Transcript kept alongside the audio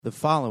The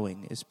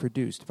following is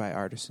produced by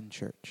Artisan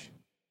Church.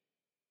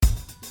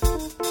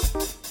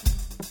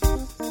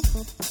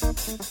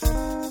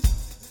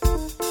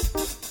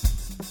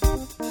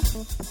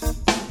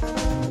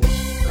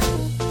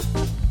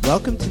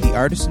 Welcome to the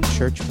Artisan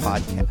Church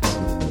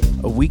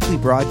podcast, a weekly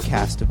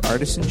broadcast of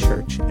Artisan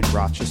Church in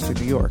Rochester,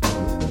 New York.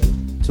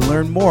 To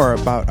learn more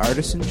about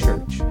Artisan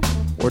Church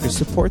or to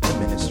support the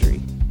ministry,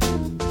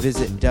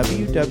 visit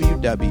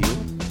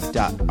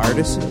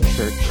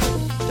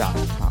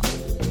www.artisanchurch.com.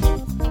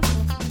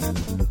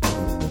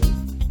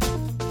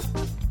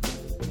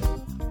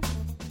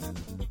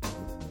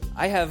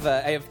 I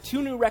have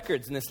two new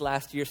records in this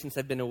last year since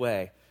I've been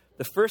away.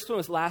 The first one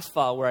was last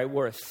fall, where I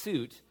wore a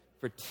suit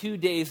for 2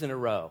 days in a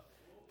row.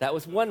 That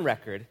was one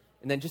record.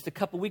 And then just a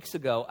couple weeks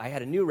ago, I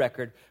had a new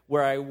record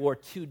where I wore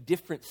two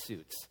different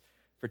suits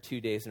for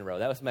 2 days in a row.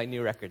 That was my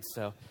new record.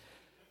 So,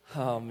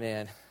 oh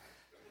man.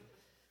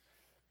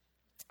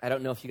 I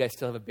don't know if you guys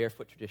still have a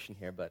barefoot tradition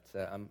here, but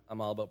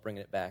I'm all about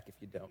bringing it back if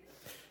you don't.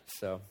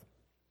 So,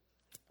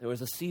 there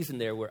was a season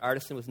there where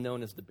Artisan was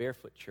known as the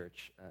Barefoot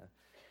Church.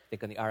 I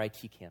think on the RIT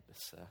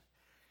campus.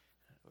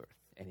 Or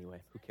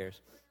anyway, who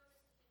cares?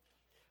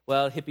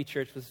 Well, hippie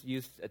church was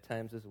used at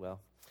times as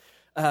well.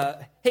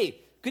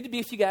 Hey, good to be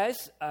with you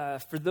guys.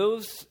 For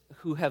those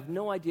who have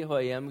no idea who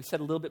I am, we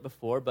said a little bit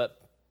before,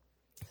 but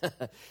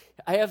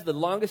I have the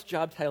longest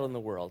job title in the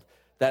world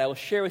that I will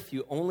share with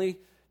you only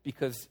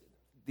because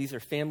these are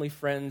family,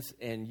 friends,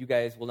 and you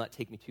guys will not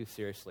take me too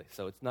seriously.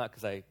 So it's not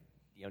because I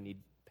need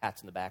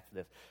pats in the back for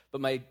this. But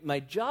my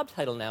job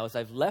title now is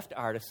I've left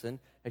Artisan,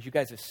 as you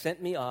guys have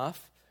sent me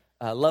off,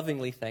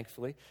 lovingly,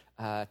 thankfully,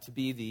 to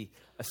be the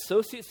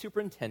Associate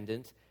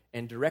Superintendent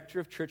and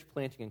Director of Church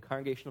Planting and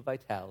Congregational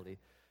Vitality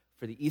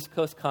for the East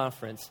Coast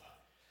Conference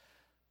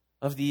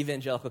of the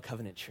Evangelical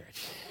Covenant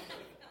Church.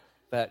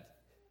 But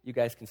you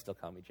guys can still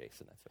call me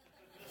Jason, that's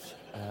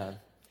okay.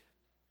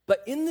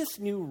 But in this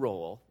new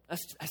role, I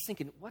was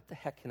thinking, what the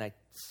heck can I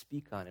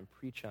speak on and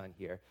preach on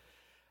here?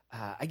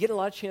 I get a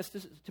lot of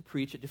chances to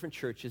preach at different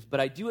churches, but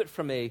I do it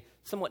from a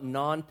somewhat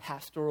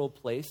non-pastoral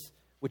place,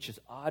 which is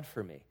odd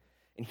for me.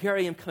 And here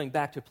I am coming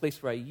back to a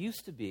place where I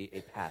used to be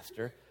a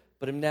pastor,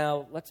 but I'm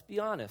now, let's be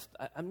honest,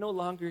 I'm no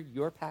longer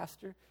your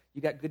pastor.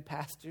 You got good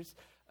pastors.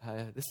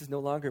 This is no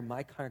longer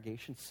my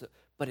congregation.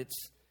 But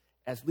it's,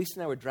 as Lisa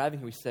and I were driving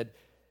here, we said,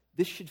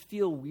 this should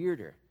feel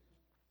weirder.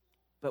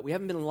 But we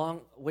haven't been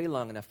away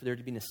long enough for there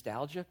to be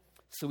nostalgia.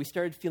 So we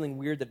started feeling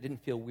weird that it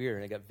didn't feel weird,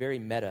 and I got very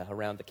meta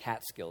around the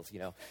Catskills,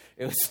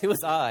 It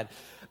was odd.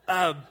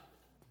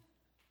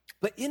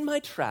 But in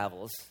my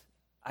travels,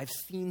 I've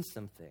seen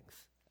some things.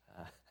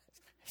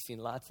 I've seen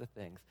lots of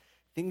things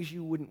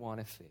you wouldn't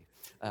want to see,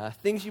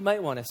 things you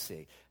might want to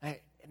see. And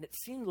it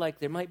seemed like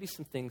there might be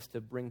some things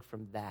to bring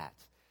from that,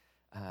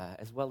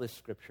 as well as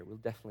Scripture. We'll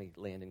definitely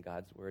land in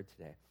God's Word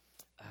today.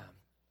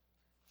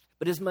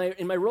 But in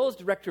my role as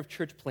Director of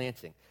Church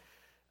Planting,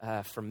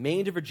 from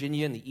Maine to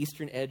Virginia and the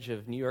eastern edge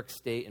of New York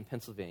State and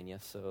Pennsylvania,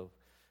 so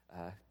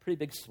pretty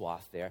big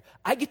swath there.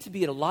 I get to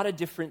be at a lot of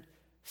different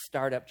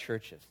startup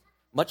churches,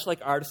 much like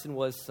Artisan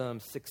was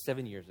some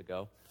 6-7 years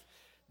ago,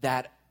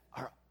 that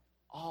are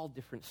all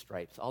different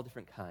stripes, all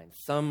different kinds.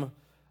 Some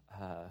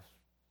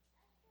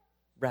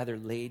rather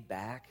laid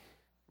back,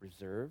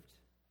 reserved.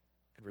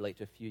 Could relate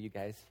to a few of you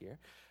guys here.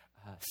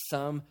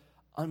 Some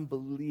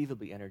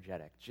unbelievably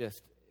energetic,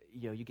 just,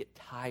 you get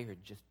tired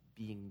just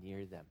being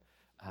near them.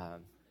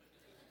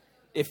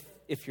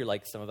 If you're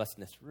like some of us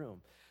in this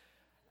room.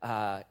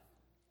 All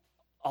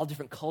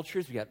different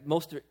cultures. We got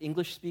most are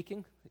English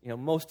speaking,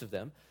 most of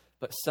them,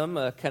 but some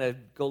kind of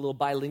go a little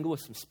bilingual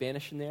with some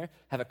Spanish in there.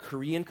 Have a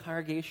Korean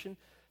congregation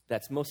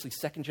that's mostly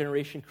second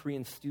generation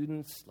Korean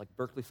students, like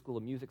Berklee School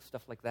of Music,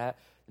 stuff like that.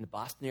 In the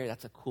Boston area,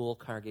 that's a cool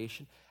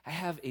congregation. I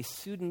have a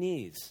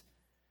Sudanese,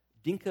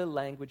 Dinka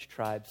language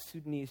tribe,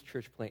 Sudanese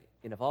church plant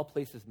in, of all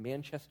places,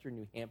 Manchester,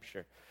 New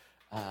Hampshire.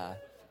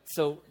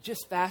 So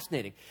just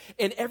fascinating.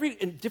 And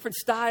different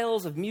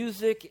styles of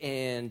music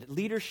and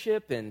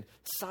leadership and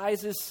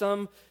sizes.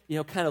 Some,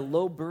 kind of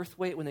low birth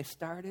weight when they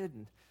started.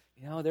 And,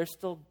 they're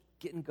still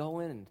getting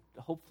going and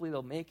hopefully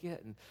they'll make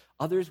it. And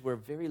others were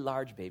very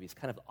large babies,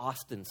 kind of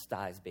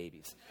Austin-size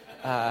babies.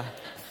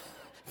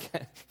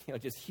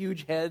 Just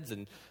huge heads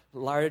and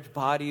large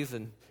bodies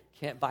and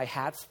can't buy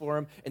hats for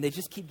them. And they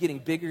just keep getting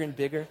bigger and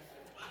bigger.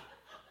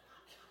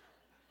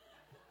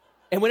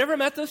 And whenever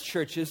I'm at those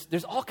churches,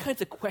 there's all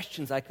kinds of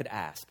questions I could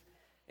ask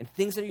and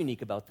things that are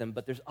unique about them,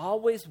 but there's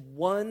always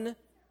one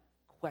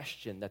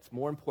question that's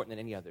more important than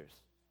any others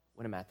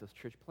when I'm at those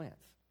church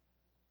plants.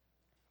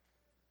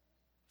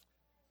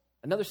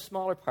 Another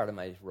smaller part of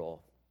my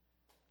role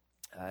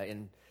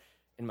in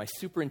my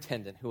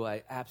superintendent, who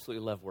I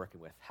absolutely love working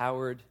with,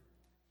 Howard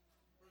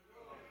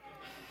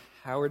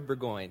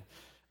Burgoyne.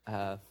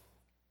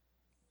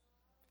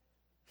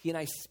 He and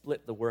I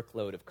split the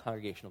workload of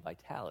congregational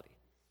vitality.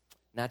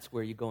 And that's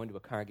where you go into a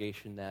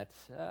congregation that's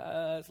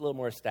a little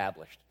more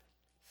established,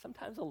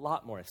 sometimes a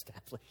lot more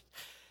established.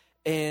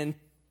 And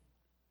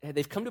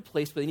they've come to a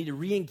place where they need to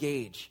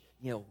re-engage,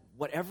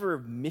 whatever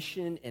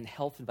mission and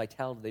health and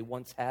vitality they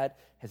once had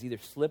has either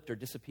slipped or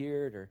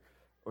disappeared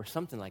or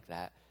something like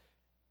that,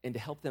 and to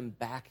help them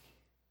back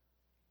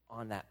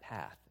on that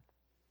path.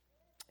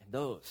 And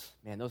those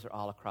are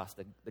all across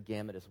the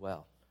gamut as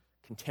well.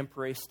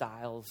 Contemporary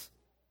styles,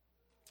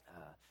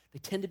 they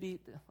tend to be,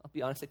 I'll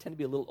be honest, they tend to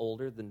be a little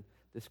older than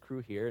this crew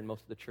here and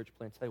most of the church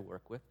plants I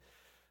work with.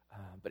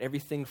 But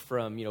everything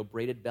from,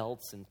 braided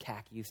belts and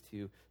khakis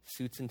to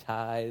suits and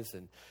ties,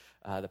 and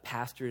the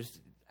pastors,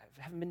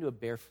 I haven't been to a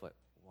barefoot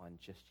one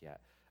just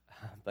yet.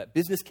 But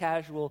business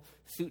casual,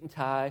 suit and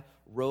tie,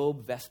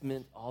 robe,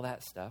 vestment, all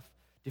that stuff.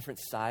 Different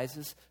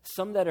sizes.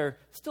 Some that are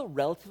still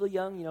relatively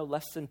young,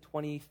 less than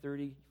 20,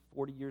 30,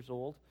 40 years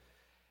old.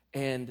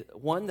 And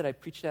one that I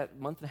preached at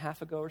a month and a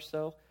half ago or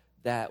so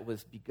that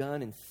was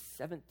begun in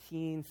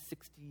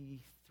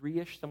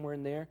 1763-ish, somewhere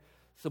in there.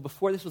 So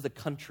before this was a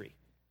country.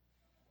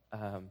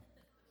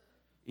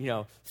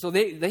 So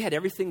they had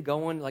everything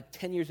going, like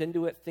 10 years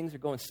into it, things are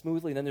going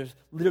smoothly, and then there's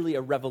literally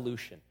a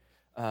revolution.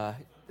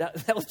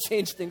 That will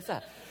change things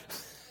up.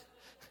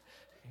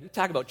 You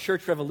talk about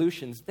church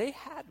revolutions, they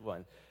had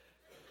one.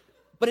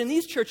 But in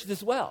these churches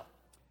as well,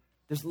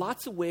 there's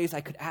lots of ways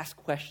I could ask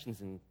questions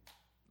and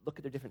look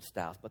at their different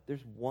styles, but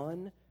there's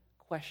one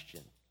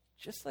question,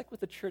 just like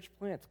with the church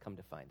plants, come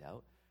to find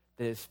out,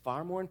 that is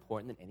far more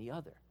important than any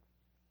other.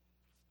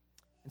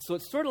 And so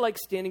it's sort of like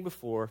standing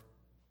before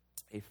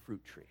a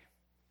fruit tree.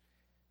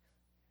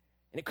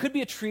 And it could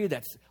be a tree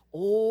that's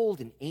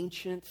old and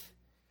ancient.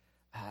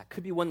 It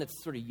could be one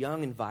that's sort of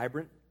young and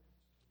vibrant.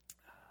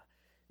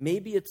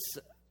 Maybe it's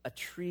a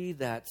tree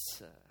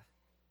that's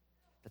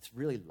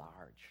really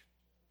large,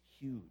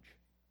 huge.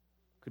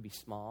 Could be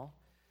small.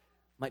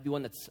 Might be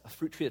one that's a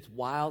fruit tree that's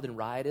wild and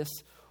riotous,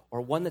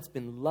 or one that's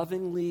been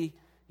lovingly,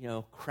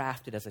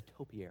 crafted as a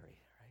topiary.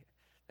 Right?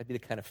 That'd be the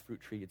kind of fruit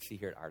tree you'd see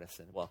here at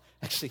Artisan. Well,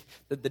 actually,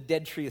 the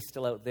dead tree is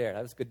still out there.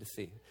 That was good to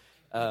see.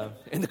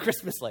 And the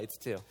Christmas lights,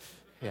 too.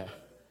 Yeah.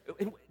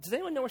 Does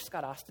anyone know where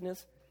Scott Austin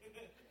is?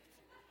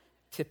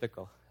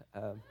 Typical.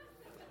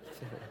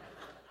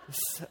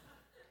 So,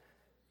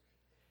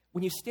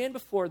 when you stand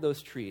before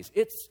those trees,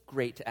 it's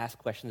great to ask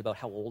questions about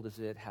how old is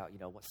it,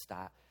 what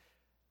style.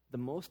 The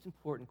most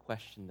important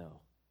question, though,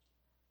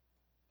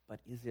 but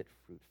is it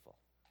fruitful?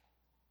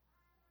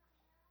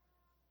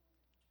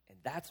 And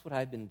that's what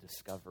I've been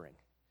discovering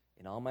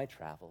in all my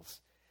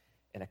travels,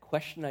 and a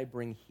question I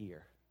bring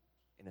here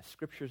in the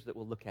scriptures that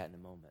we'll look at in a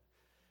moment.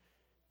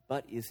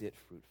 But is it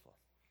fruitful?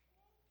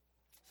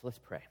 So let's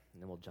pray,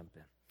 and then we'll jump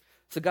in.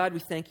 So God, we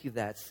thank you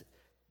that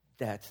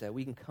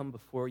we can come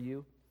before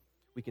you,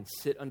 we can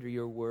sit under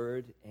your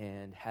word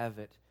and have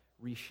it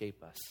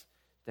reshape us,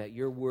 that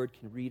your word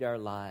can read our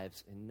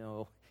lives and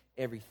know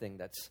everything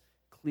that's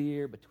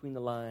clear between the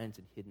lines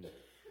and hidden.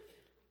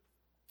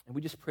 And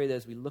we just pray that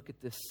as we look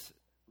at this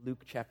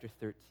Luke chapter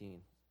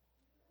 13,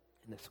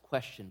 and this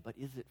question, but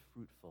is it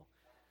fruitful,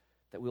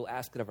 that we'll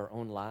ask it of our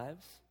own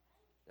lives,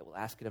 that we'll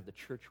ask it of the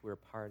church we're a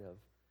part of,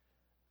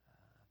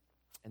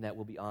 and that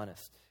we'll be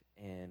honest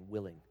and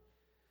willing.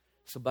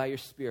 So by your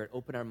Spirit,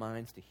 open our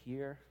minds to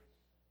hear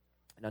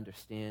and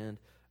understand,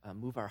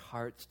 move our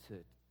hearts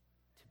to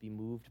be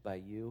moved by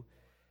you,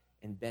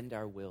 and bend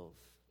our wills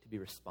to be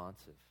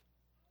responsive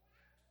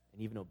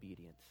and even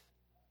obedient.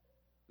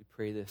 We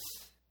pray this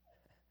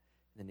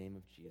in the name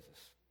of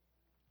Jesus.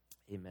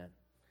 Amen. Amen.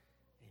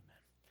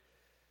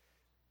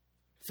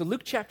 So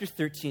Luke chapter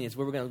 13 is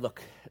where we're going to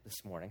look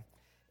this morning.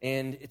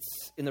 And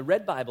it's in the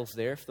red Bibles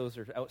there, if those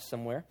are out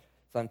somewhere.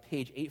 It's on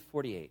page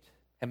 848.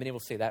 Haven't been able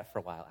to say that for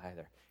a while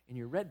either. In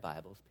your red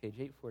Bibles, page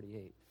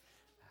 848.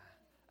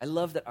 I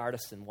love that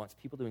Artisan wants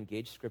people to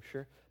engage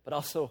Scripture, but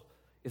also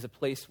is a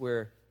place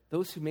where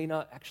those who may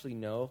not actually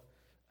know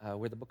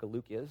where the book of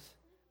Luke is,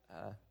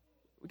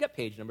 we got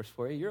page numbers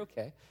for you. You're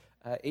okay.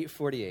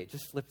 848.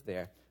 Just flip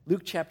there.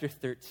 Luke chapter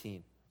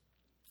 13.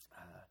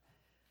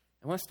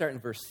 I want to start in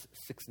verse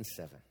 6 and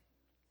 7.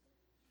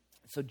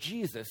 So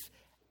Jesus,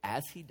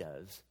 as he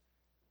does,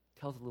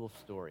 tells a little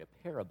story, a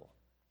parable.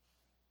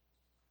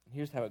 And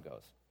here's how it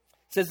goes.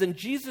 It says, then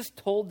Jesus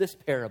told this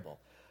parable.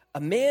 A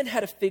man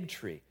had a fig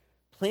tree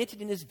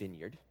planted in his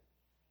vineyard,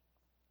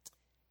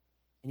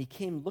 and he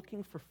came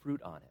looking for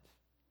fruit on it.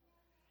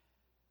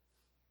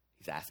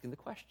 He's asking the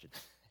question.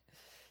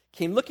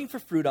 Came looking for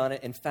fruit on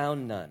it and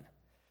found none.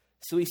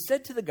 So he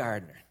said to the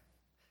gardener,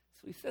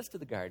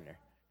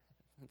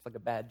 it's like a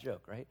bad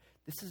joke, right?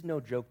 This is no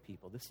joke,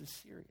 people. This is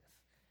serious.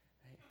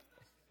 Right?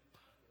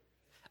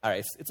 All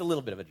right, it's a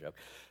little bit of a joke.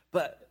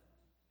 But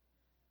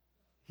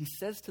he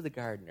says to the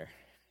gardener,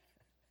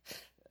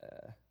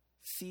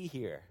 see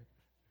here,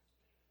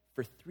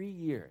 for 3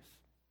 years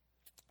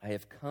I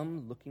have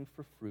come looking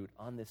for fruit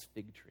on this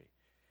fig tree,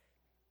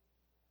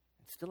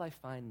 and still I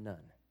find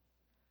none.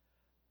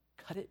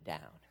 Cut it down.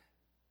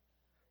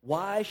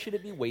 Why should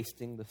it be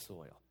wasting the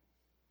soil?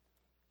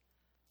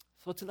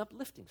 So it's an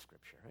uplifting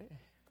scripture, right?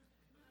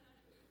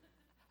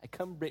 I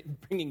come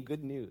bringing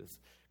good news.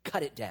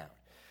 Cut it down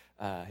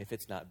if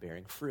it's not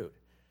bearing fruit.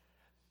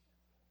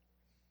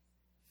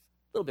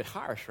 A little bit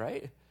harsh,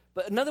 right?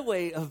 But another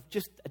way of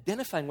just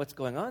identifying what's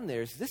going on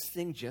there is this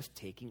thing just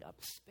taking up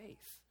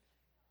space.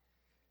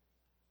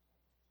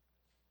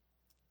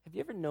 Have you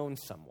ever known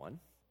someone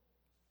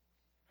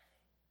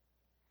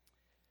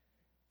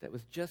that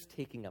was just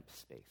taking up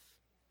space?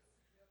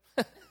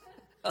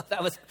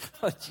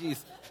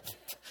 Geez.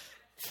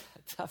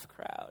 Tough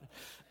crowd.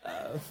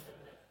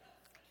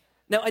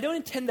 Now, I don't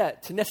intend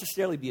that to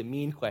necessarily be a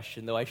mean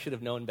question, though I should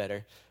have known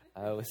better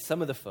with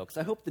some of the folks.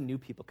 I hope the new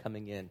people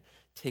coming in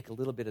take a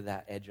little bit of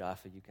that edge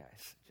off of you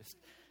guys.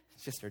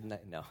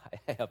 No,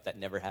 I hope that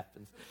never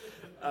happens.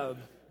 But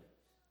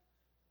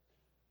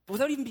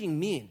without even being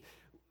mean,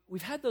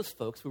 we've had those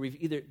folks where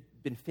we've either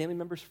been family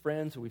members,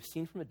 friends, or we've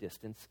seen from a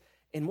distance,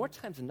 and more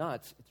times than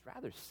not, it's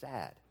rather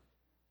sad.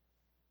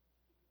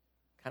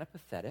 Kind of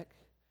pathetic.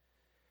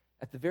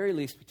 At the very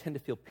least, we tend to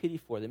feel pity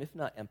for them, if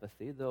not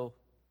empathy, though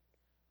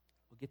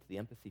we'll get to the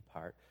empathy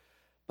part.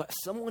 But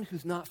someone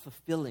who's not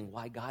fulfilling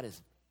why God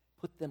has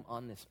put them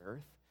on this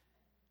earth,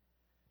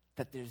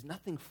 that there's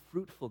nothing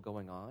fruitful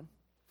going on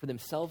for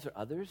themselves or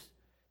others,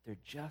 they're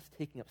just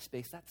taking up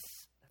space.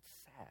 That's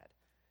sad.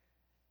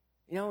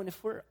 And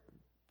if we're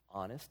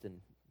honest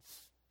and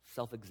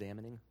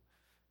self-examining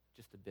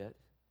just a bit,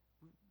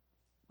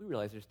 we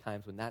realize there's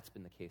times when that's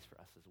been the case for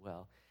us as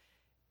well.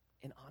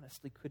 And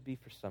honestly could be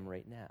for some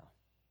right now.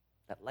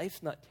 That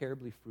life's not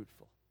terribly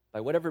fruitful. By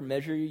whatever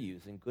measure you're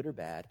using, good or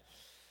bad,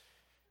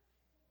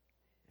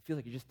 it feels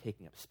like you're just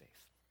taking up space.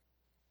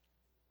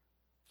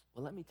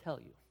 Well, let me tell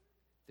you,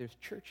 there's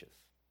churches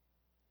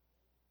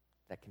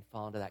that can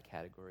fall into that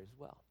category as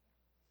well.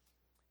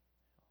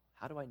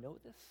 How do I know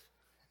this?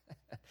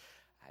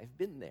 I've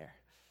been there.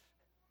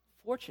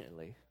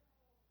 Fortunately,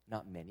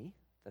 not many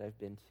that I've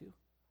been to.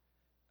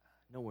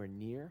 Nowhere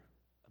near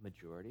a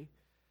majority.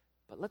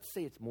 But let's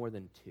say it's more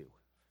than 2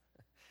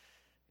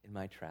 in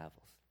my travels.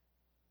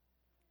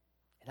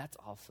 And that's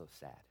also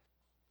sad.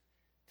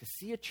 To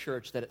see a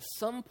church that at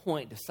some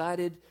point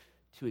decided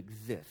to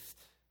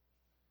exist,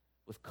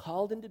 was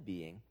called into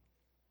being,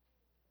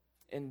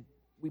 and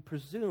we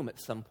presume at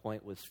some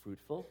point was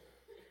fruitful,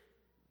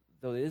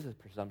 though it is a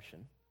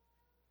presumption.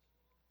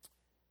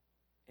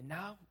 And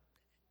now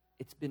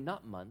it's been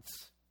not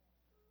months,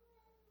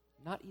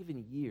 not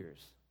even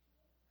years.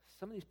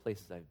 Some of these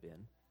places I've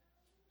been,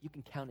 you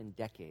can count in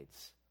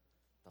decades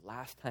the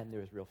last time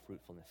there was real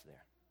fruitfulness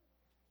there.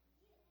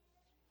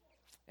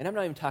 And I'm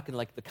not even talking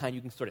like the kind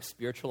you can sort of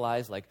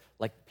spiritualize, like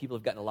people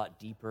have gotten a lot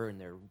deeper and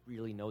they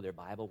really know their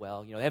Bible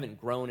well. They haven't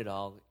grown at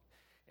all.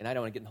 And I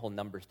don't want to get in the whole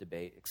numbers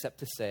debate, except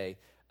to say,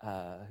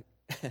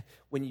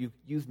 when you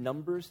use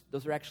numbers,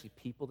 those are actually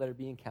people that are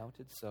being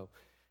counted. So,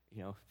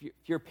 if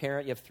you're a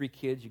parent, you have 3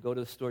 kids, you go to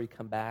the store, you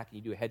come back, and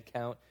you do a head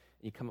count,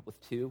 and you come up with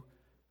 2.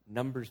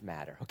 Numbers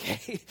matter,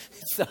 okay?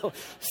 So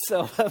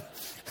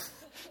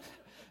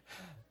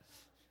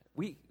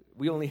we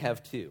only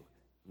have 2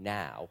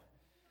 now.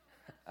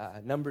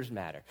 Numbers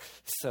matter.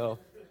 So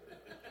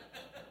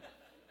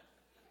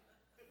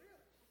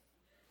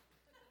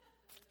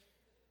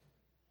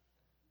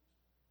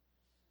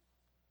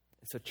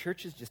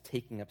church is just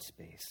taking up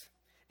space.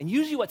 And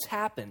usually what's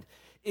happened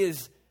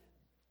is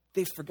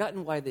they've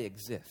forgotten why they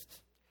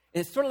exist.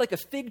 And it's sort of like a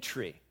fig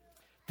tree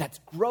that's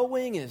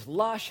growing and is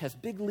lush, has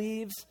big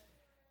leaves,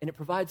 and it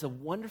provides a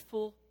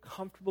wonderful,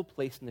 comfortable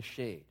place in the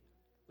shade,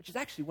 which is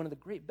actually one of the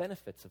great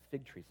benefits of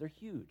fig trees. They're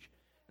huge.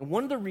 And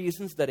one of the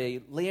reasons that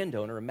a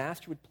landowner, a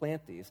master, would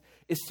plant these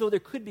is so there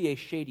could be a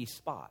shady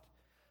spot.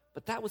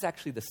 But that was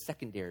actually the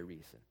secondary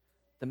reason.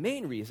 The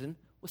main reason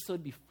was so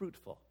it'd be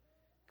fruitful.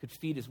 Could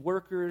feed his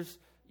workers,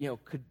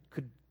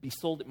 could be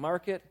sold at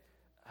market,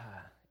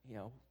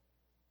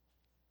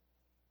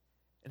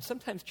 And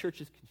sometimes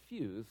churches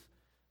confuse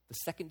the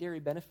secondary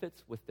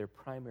benefits with their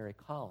primary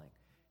calling.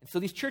 And so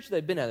these churches that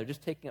I've been at, they're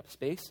just taking up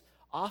space,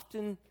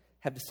 often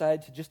have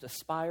decided to just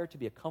aspire to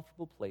be a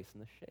comfortable place in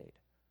the shade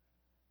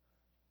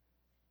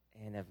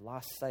and have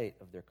lost sight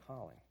of their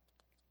calling.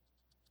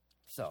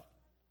 So,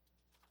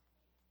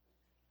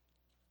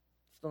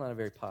 still not a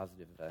very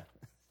positive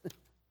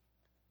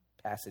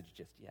passage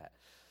just yet.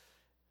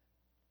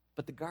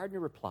 But the gardener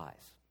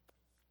replies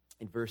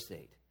in verse 8.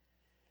 It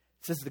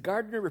says, the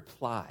gardener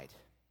replied,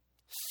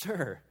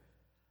 "Sir,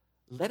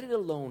 let it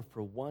alone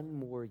for 1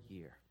 more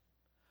year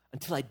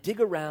until I dig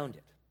around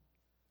it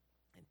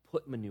and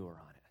put manure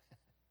on it."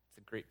 It's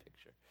a great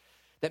picture.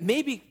 That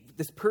maybe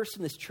this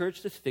person, this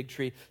church, this fig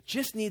tree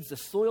just needs the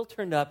soil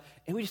turned up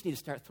and we just need to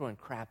start throwing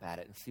crap at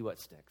it and see what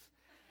sticks.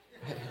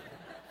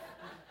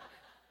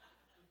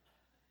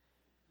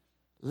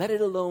 Let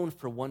it alone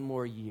for 1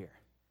 more year.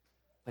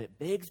 But it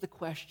begs the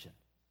question,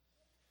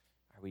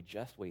 are we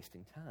just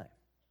wasting time?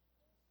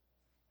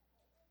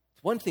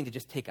 It's one thing to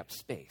just take up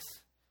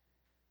space.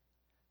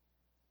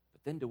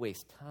 But then to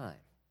waste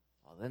time,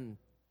 well, then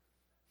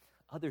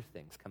other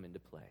things come into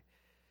play.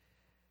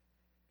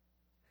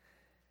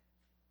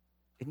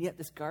 And yet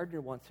this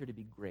gardener wants there to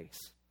be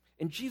grace.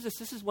 And Jesus,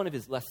 this is one of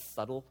his less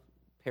subtle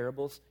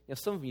parables.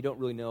 Some of you don't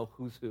really know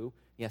who's who.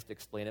 He has to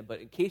explain it.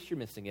 But in case you're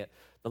missing it,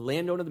 the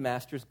landowner, the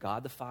master is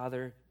God the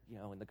Father,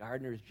 and the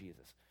gardener is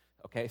Jesus.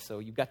 Okay, so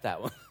you've got that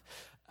one.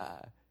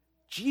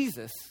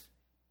 Jesus,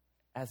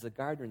 as the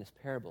gardener in this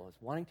parable, is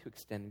wanting to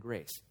extend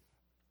grace.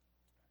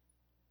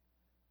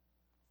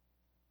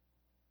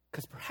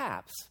 Because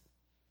perhaps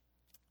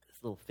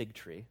this little fig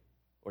tree,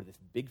 or this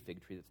big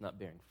fig tree that's not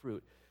bearing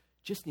fruit,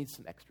 just needs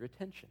some extra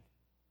attention.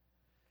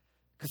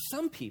 Because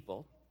some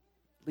people,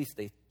 at least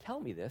they tell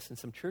me this in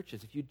some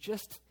churches, if you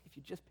just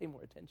pay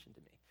more attention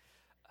to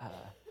me,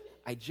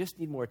 I just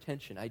need more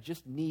attention. I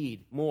just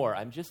need more.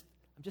 I'm just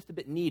a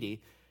bit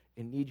needy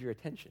and need your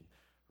attention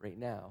right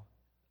now.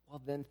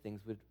 Well, then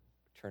things would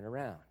turn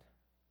around.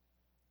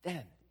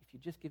 Then, if you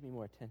just give me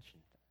more attention.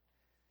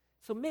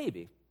 So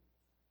maybe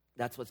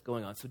that's what's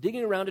going on. So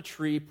digging around a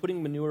tree,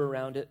 putting manure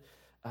around it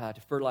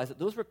to fertilize it,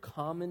 those were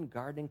common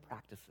gardening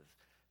practices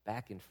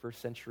back in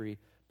first century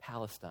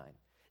Palestine,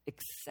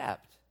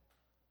 except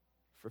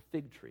for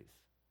fig trees.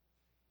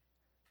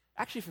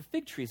 Actually, for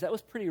fig trees, that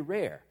was pretty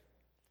rare.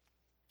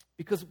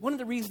 Because one of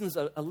the reasons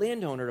a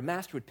landowner, a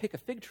master, would pick a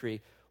fig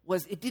tree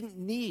was it didn't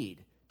need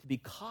to be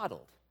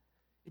coddled.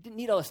 It didn't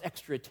need all this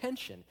extra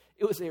attention.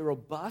 It was a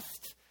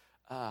robust,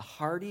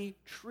 hardy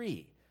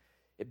tree.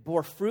 It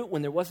bore fruit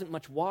when there wasn't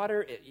much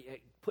water.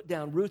 It put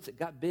down roots. It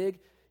got big.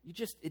 It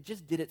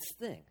just did its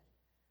thing.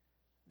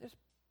 There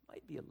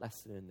might be a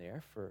lesson in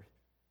there for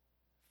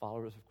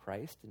followers of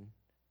Christ and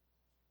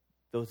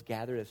those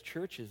gathered as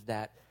churches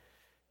that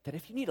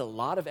if you need a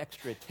lot of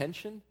extra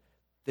attention,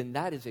 then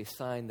that is a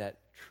sign that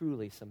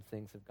truly some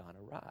things have gone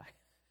awry.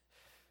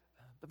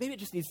 But maybe it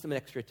just needs some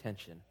extra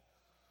attention.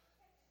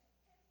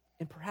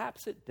 And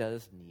perhaps it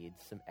does need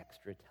some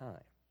extra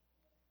time.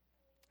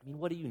 I mean,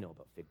 what do you know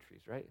about fig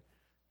trees, right?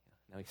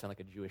 Now you sound like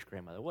a Jewish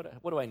grandmother.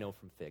 What do I know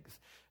from figs?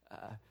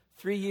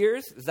 3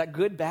 years? Is that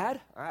good, bad?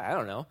 I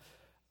don't know.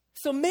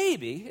 So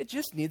maybe it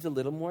just needs a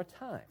little more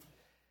time.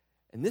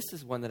 And this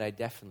is one that I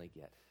definitely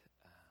get.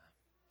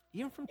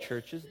 Even from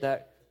churches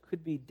that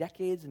could be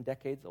decades and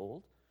decades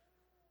old.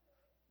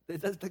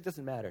 It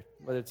doesn't matter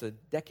whether it's a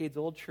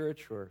decades-old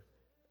church or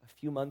a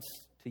few months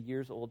to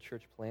years-old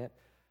church plant.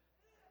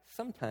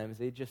 Sometimes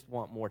they just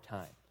want more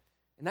time.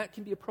 And that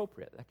can be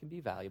appropriate. That can be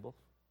valuable,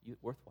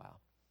 worthwhile.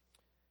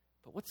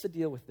 But what's the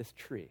deal with this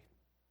tree?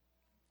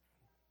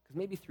 Because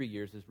maybe 3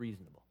 years is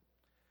reasonable.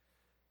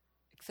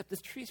 Except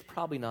this tree's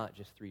probably not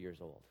just 3 years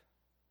old.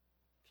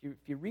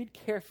 If you read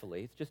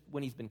carefully, it's just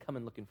when he's been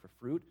coming looking for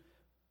fruit.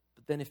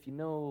 But then if you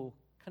know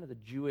kind of the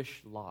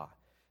Jewish law,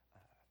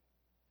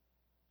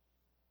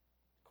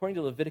 according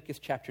to Leviticus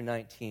chapter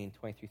 19,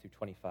 23 through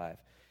 25,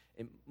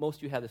 and most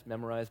of you have this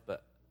memorized,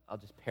 but I'll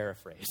just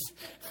paraphrase.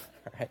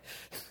 All right.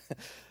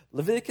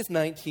 Leviticus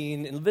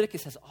 19, and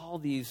Leviticus has all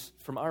these,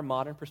 from our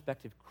modern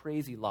perspective,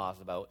 crazy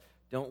laws about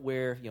don't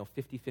wear,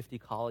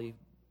 50-50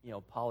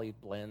 poly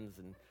blends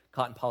and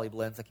cotton poly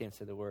blends. I can't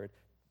say the word.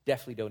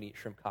 Definitely don't eat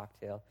shrimp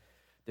cocktail.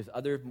 There's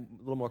other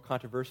little more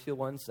controversial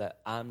ones that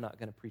I'm not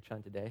going to preach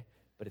on today,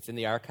 but it's in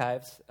the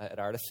archives at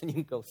Artisan. You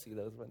can go see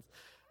those ones.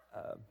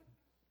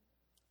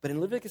 But in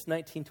Leviticus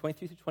 19,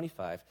 23 through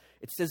 25,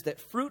 it says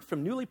that fruit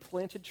from newly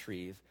planted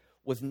trees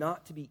was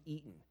not to be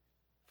eaten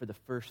for the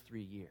first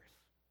 3 years.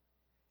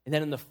 And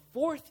then in the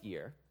fourth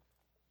year,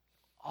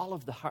 all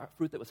of the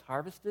fruit that was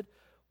harvested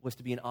was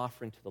to be an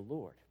offering to the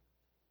Lord,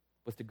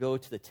 was to go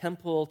to the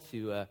temple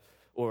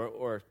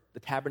or the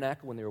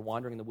tabernacle when they were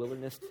wandering in the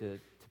wilderness to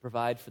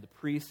provide for the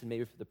priests and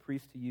maybe for the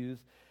priests to use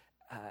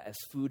as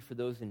food for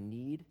those in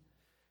need.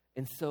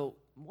 And so,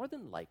 more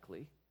than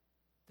likely,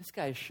 this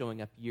guy is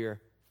showing up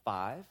year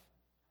 5,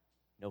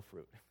 no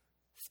fruit.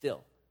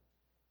 Still.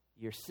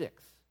 Year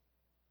 6,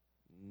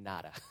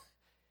 nada.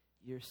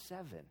 Year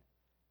 7,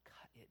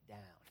 cut it down,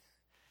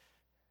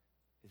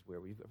 is where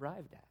we've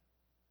arrived at.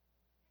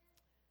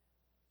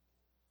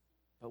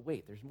 But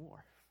wait, there's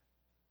more.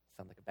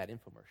 Sounds like a bad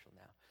infomercial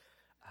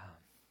now.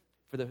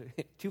 For the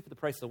 2 for the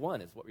price of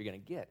 1 is what we're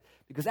going to get.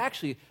 Because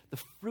actually, the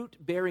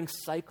fruit-bearing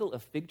cycle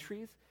of fig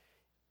trees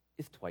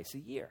is twice a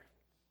year.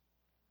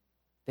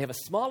 They have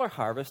a smaller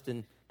harvest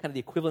in kind of the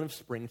equivalent of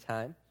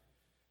springtime.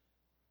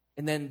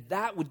 And then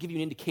that would give you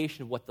an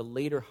indication of what the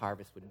later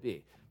harvest would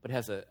be. But it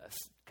has a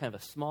kind of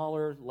a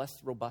smaller, less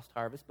robust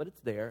harvest, but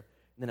it's there.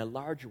 And then a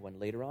larger one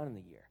later on in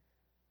the year.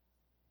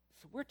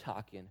 So we're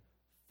talking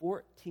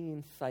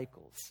 14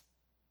 cycles.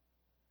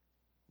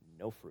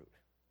 No fruit.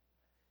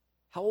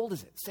 How old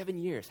is it? 7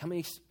 years. How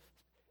many?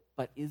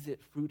 But is it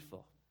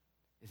fruitful?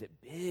 Is it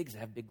big? Does it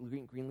have big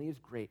green leaves?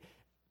 Great.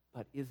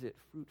 But is it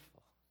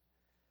fruitful?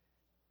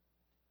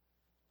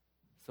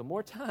 So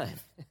more time.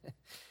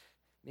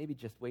 Maybe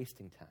just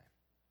wasting time.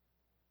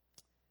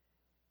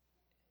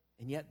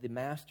 And yet the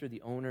master,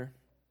 the owner,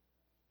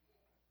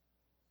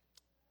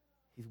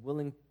 he's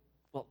willing.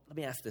 Well, let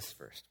me ask this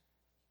first.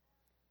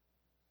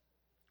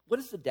 What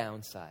is the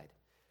downside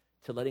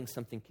to letting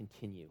something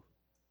continue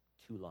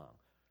too long?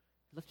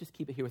 Let's just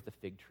keep it here with the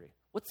fig tree.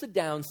 What's the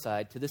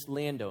downside to this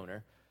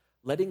landowner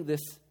letting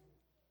this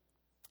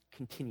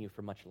continue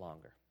for much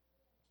longer?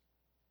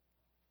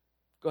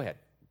 Go ahead.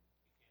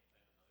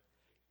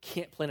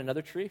 Can't plant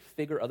another tree,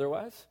 fig or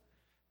otherwise?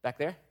 Back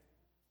there?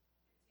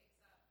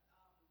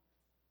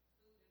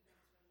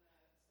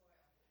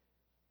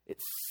 It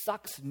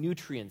sucks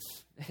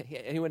nutrients.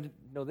 Anyone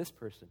know this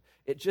person?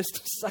 It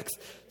just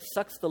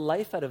sucks the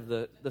life out of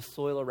the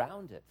soil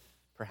around it,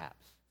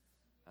 perhaps.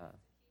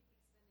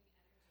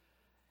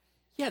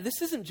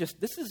 This isn't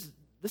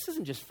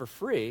just for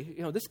free.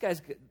 This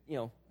guy's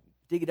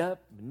dig it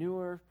up,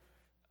 manure.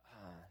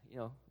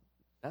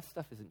 That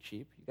stuff isn't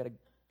cheap. You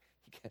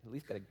at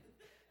least got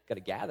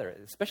to gather it,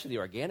 especially the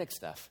organic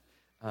stuff.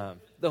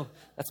 Though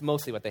that's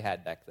mostly what they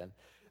had back then.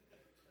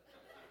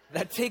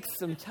 That takes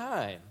some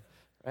time,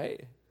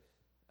 right?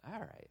 All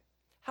right.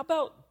 How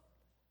about,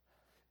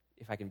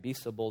 if I can be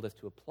so bold as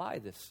to apply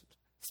this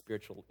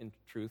spiritual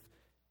truth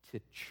to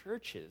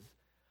churches,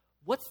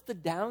 what's the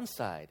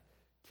downside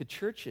to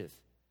churches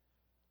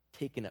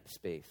taking up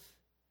space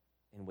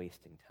and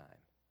wasting time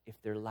if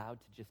they're allowed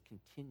to just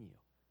continue?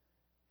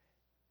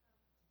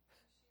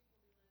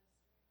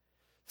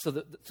 So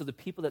the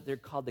people that they're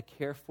called to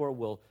care for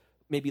will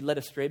maybe led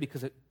astray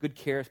because good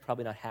care is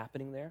probably not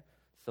happening there.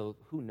 So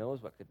who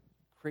knows what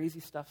crazy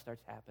stuff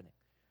starts happening.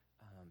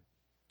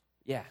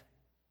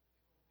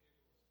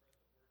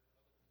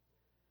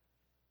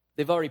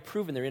 They've already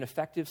proven they're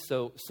ineffective,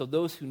 so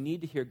those who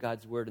need to hear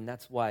God's word, and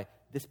that's why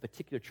this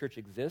particular church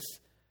exists,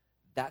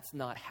 that's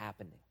not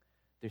happening.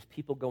 There's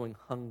people going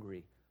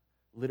hungry,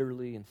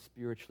 literally and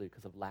spiritually,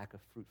 because of lack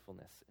of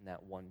fruitfulness in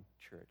that one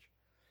church.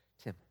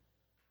 Tim?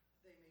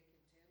 They may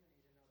contaminate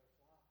another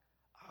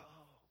flock.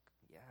 Oh,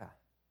 yeah.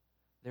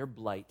 Their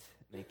blight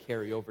may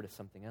carry over to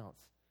something else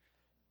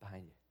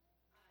behind you.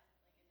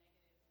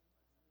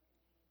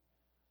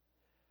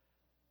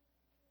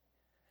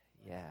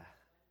 Yeah.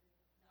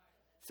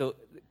 So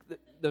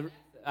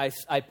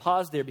I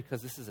paused there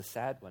because this is a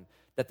sad one,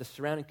 that the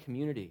surrounding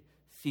community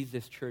sees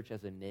this church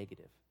as a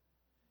negative.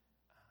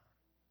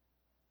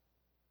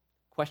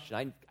 Question,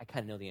 I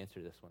kind of know the answer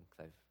to this one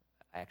because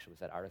I actually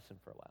was at Artisan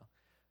for a while.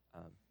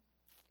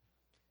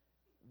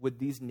 Would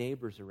these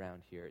neighbors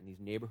around here and these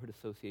neighborhood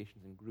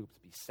associations and groups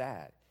be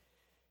sad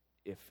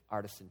if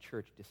Artisan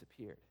Church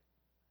disappeared?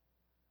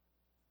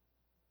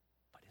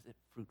 But is it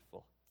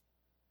fruitful,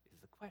 is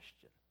the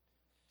question.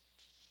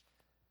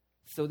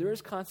 So there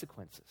is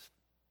consequences.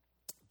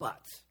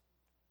 But,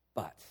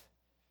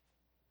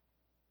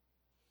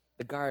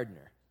 the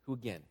gardener, who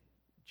again,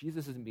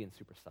 Jesus isn't being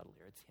super subtle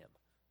here, it's him.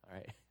 All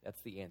right?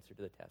 That's the answer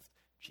to the test.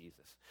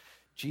 Jesus.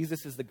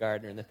 Jesus is the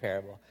gardener in the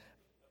parable.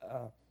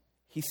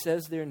 He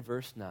says there in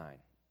verse 9,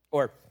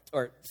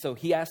 so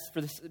he asks for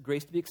this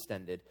grace to be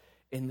extended,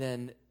 and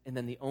then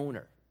the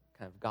owner,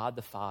 kind of God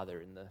the Father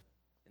in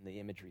the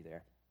imagery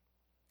there,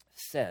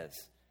 says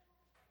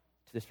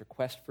to this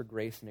request for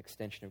grace and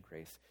extension of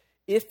grace,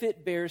 if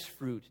it bears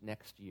fruit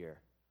next year,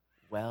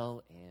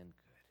 well and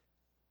good.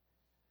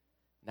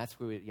 And that's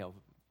where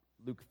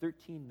Luke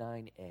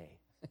 13:9a.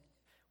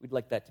 We'd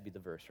like that to be the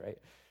verse, right?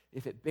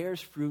 If it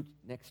bears fruit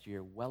next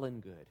year, well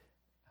and good.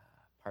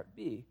 Part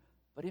B,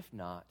 but if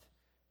not,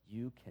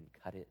 you can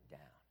cut it down.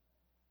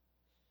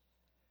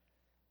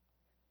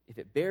 If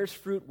it bears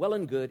fruit, well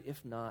and good.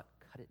 If not,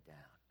 cut it down.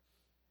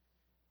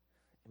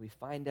 And we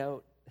find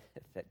out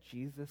that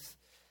Jesus,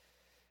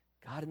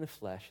 God in the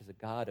flesh, is a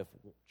God of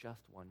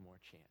just one more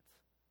chance.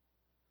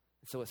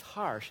 And so it's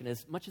harsh, and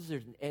as much as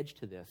there's an edge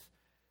to this,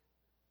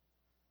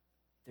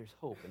 there's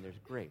hope and there's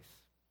grace.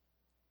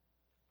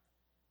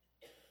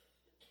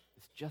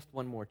 It's just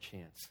one more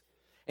chance.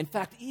 In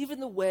fact, even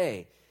the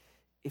way,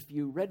 if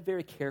you read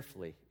very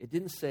carefully, it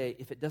didn't say,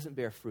 if it doesn't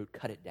bear fruit,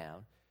 cut it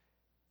down.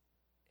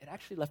 It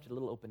actually left it a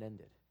little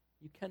open-ended.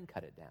 You can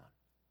cut it down.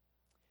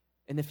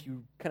 And if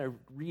you kind of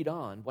read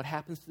on, what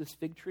happens to this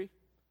fig tree?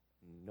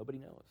 Nobody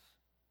knows.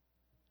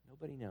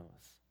 Nobody knows.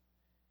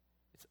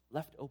 It's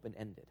left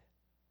open-ended.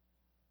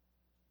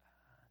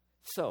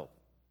 So,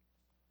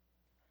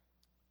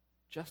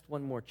 just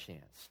one more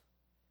chance.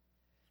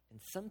 And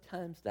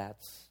sometimes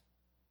that's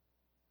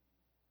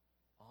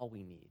all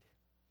we need.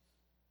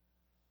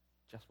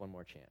 Just one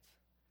more chance.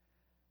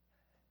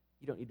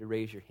 You don't need to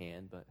raise your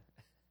hand, but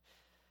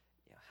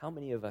how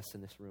many of us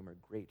in this room are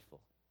grateful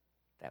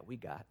that we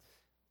got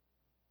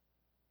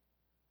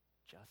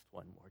just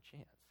one more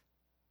chance?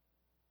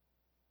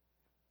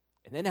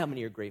 And then how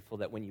many are grateful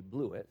that when you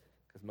blew it,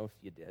 because most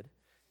of you did,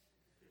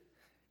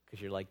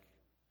 because you're like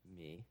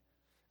me,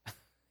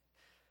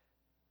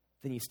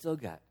 then you still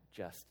got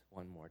just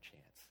one more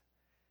chance.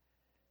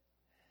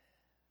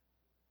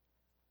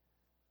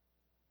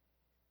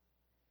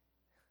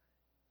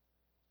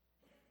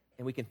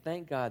 And we can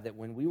thank God that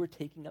when we were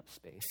taking up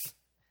space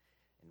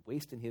and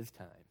wasting his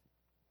time,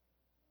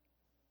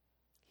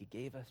 he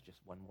gave us just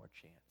one more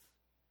chance.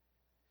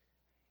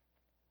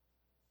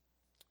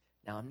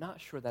 Now, I'm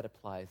not sure that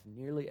applies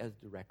nearly as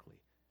directly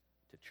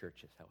to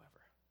churches, however.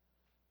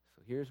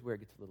 So here's where it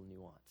gets a little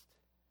nuanced.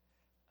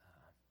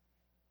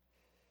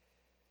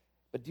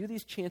 But do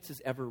these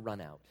chances ever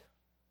run out?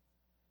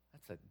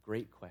 That's a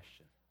great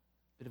question.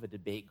 Bit of a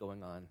debate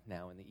going on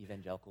now in the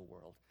evangelical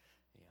world.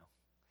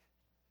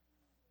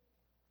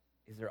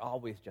 Is there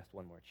always just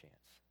one more chance?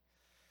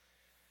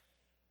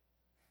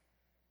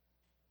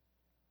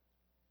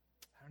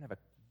 I don't have a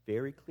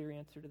very clear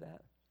answer to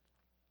that.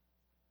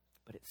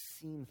 but it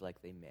seems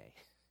like they may,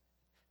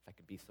 if I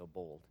could be so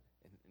bold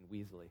and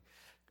weaselly.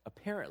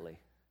 Apparently,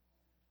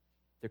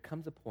 there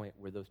comes a point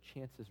where those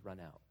chances run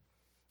out.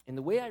 And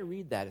the way I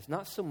read that is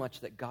not so much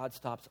that God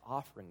stops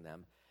offering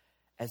them,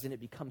 as in it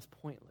becomes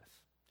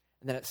pointless.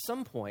 And that at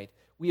some point,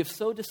 we have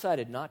so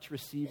decided not to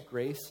receive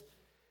grace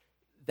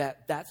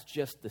that that's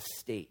just the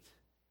state.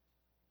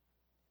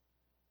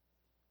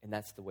 And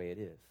that's the way it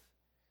is.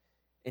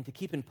 And to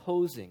keep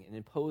imposing and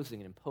imposing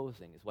and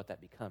imposing is what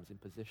that becomes,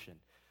 imposition,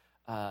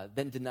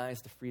 then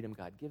denies the freedom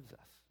God gives us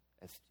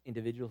as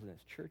individuals and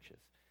as churches.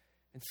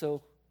 And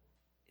so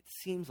it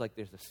seems like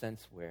there's a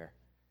sense where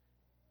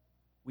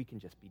we can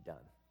just be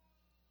done.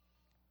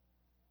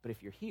 But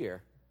if you're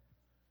here,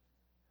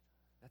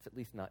 that's at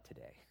least not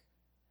today.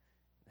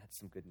 That's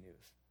some good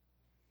news.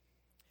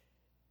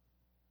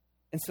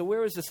 And so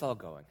where is this all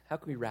going? How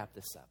can we wrap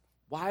this up?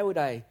 Why would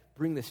I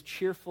bring this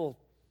cheerful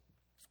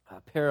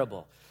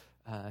parable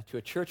to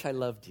a church I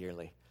love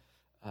dearly?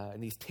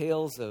 And these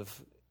tales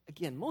of,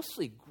 again,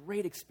 mostly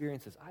great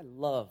experiences. I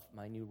love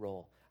my new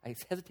role. I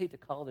hesitate to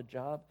call it a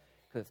job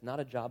because it's not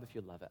a job if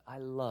you love it. I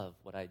love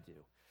what I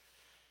do.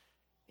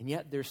 And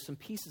yet there's some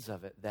pieces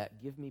of it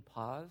that give me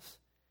pause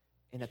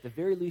and at the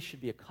very least should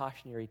be a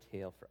cautionary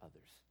tale for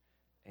others.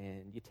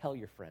 And you tell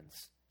your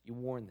friends. You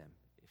warn them.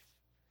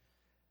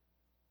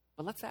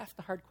 But let's ask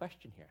the hard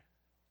question here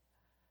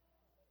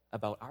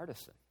about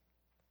Artisan.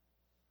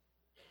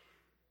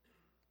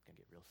 Going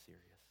to get real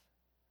serious.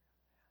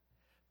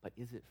 But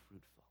is it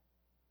fruitful?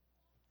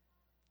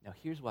 Now,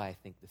 here's why I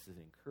think this is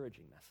an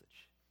encouraging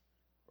message,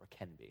 or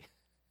can be.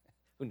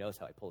 Who knows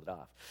how I pulled it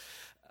off.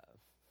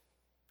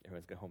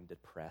 Everyone's going home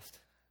depressed.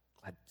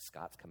 Glad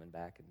Scott's coming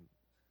back,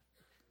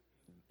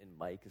 and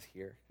Mike is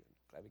here.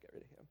 Glad we got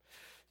rid of him.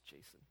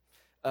 Jason.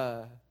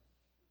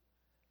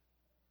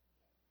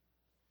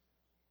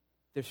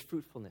 There's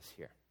fruitfulness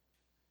here.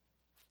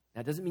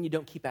 Now, it doesn't mean you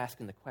don't keep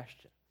asking the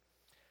question.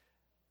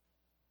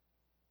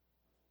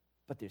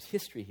 But there's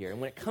history here.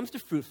 And when it comes to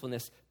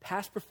fruitfulness,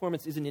 past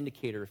performance is an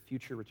indicator of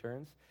future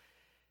returns.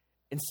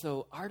 And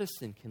so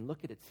Artisan can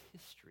look at its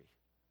history.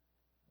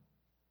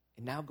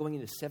 And now going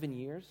into 7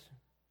 years,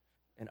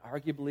 and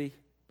arguably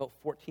about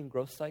 14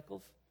 growth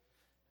cycles.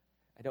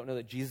 I don't know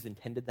that Jesus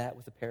intended that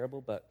with a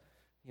parable, but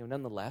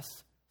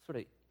nonetheless, sort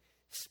of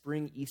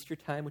spring, Easter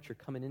time, which you're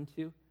coming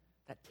into,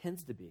 that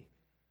tends to be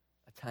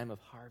a time of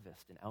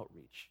harvest and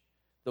outreach,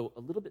 though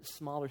a little bit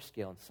smaller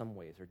scale in some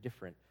ways or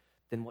different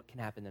than what can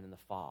happen then in the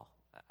fall.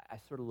 I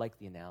sort of like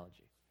the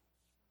analogy.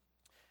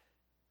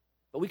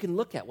 But we can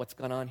look at what's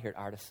gone on here at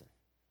Artisan.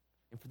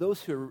 And for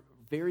those who are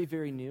very,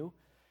 very new,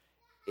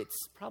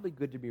 it's probably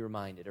good to be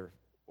reminded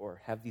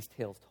or have these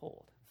tales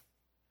told.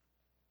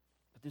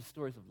 But there's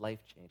stories of life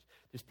change.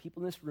 There's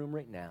people in this room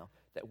right now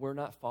that were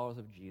not followers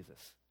of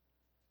Jesus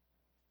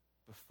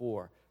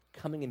before,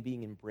 coming and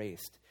being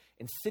embraced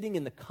and sitting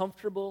in the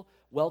comfortable,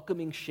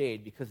 welcoming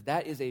shade, because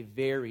that is a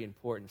very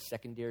important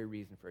secondary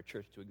reason for a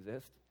church to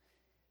exist.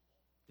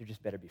 There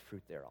just better be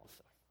fruit there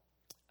also.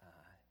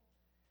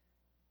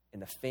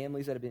 And the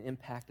families that have been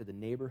impacted, the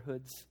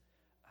neighborhoods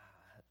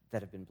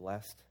that have been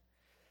blessed.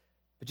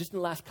 But just in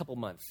the last couple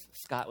months,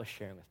 Scott was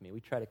sharing with me, we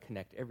try to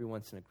connect every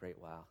once in a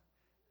great while.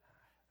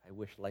 I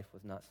wish life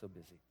was not so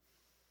busy.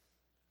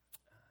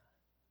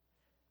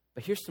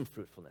 But here's some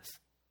fruitfulness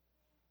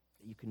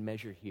that you can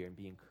measure here and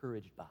be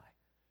encouraged by.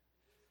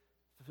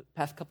 For the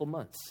past couple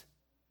months,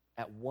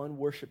 at one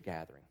worship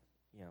gathering,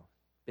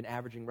 been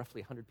averaging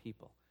roughly 100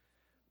 people,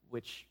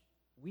 which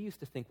we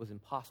used to think was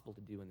impossible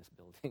to do in this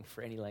building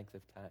for any length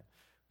of time,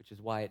 which is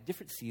why at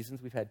different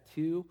seasons we've had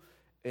 2,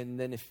 and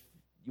then if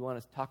you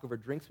want to talk over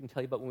drinks, we can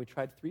tell you about when we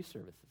tried 3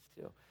 services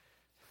too.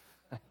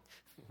 Oh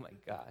my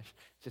gosh,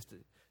 just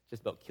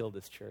about killed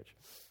this church.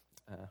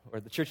 Or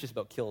the church just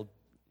about killed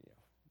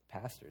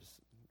pastors.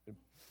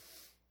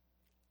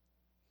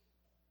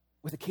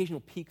 With occasional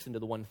peaks into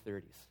the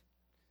 130s.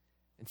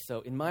 And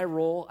so in my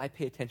role, I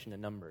pay attention to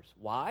numbers.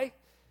 Why?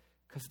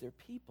 Because they're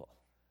people.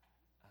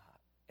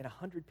 And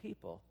 100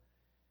 people,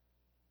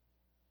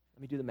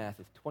 let me do the math,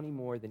 it's 20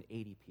 more than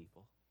 80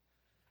 people.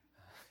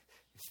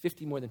 It's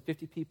 50 more than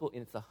 50 people,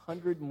 and it's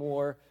 100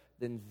 more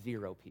than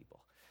 0 people.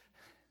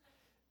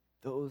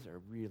 Those are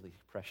really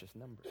precious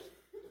numbers.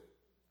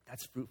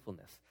 That's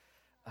fruitfulness.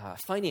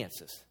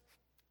 Finances.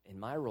 In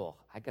my role,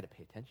 I got to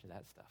pay attention to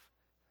that stuff.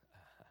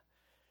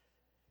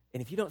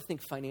 And if you don't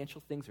think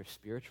financial things are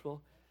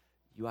spiritual,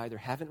 you either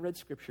haven't read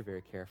Scripture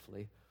very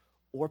carefully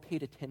or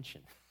paid attention.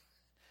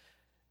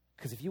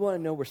 Because if you want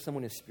to know where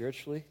someone is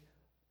spiritually,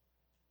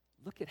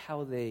 look at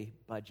how they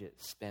budget,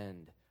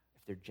 spend,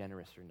 if they're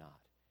generous or not.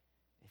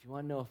 If you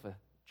want to know if a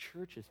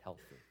church is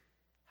healthy,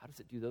 how does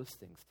it do those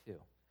things too?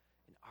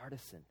 An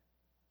Artisan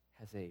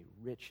has a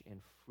rich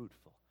and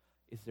fruitful.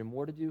 Is there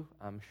more to do?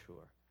 I'm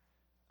sure.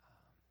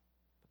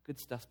 But good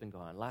stuff's been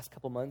going on. Last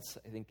couple months,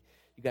 I think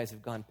you guys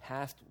have gone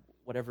past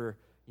whatever,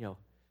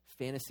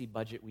 fantasy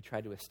budget we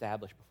tried to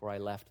establish before I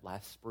left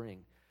last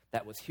spring.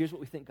 That was, here's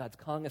what we think God's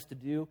calling us to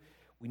do.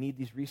 We need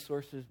these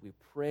resources. We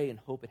pray and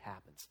hope it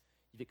happens.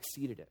 You've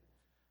exceeded it.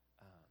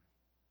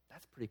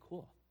 That's pretty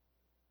cool.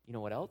 You know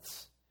what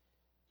else?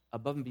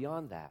 Above and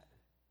beyond that,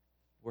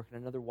 working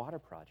on another water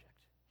project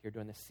here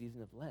during the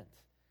season of Lent.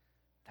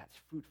 That's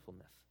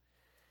fruitfulness.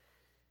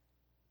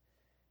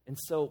 And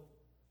so,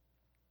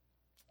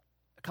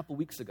 a couple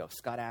weeks ago,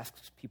 Scott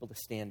asked people to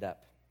stand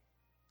up.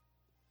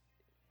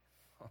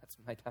 Oh, that's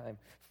my time.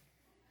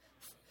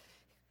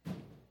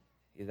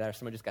 Either that or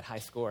someone just got high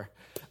score.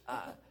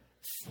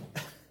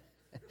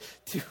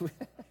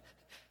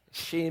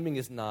 Shaming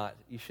is not,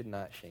 you should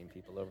not shame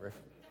people over.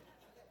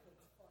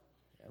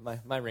 Yeah,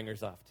 my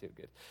ringer's off too,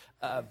 good.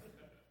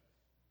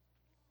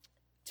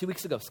 2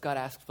 weeks ago, Scott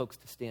asked folks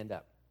to stand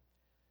up.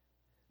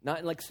 Not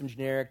in like some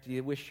generic, do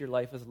you wish your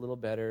life was a little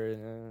better?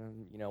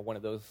 One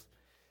of those,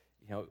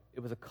 it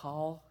was a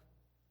call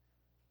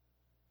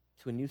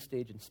to a new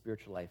stage in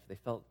spiritual life. They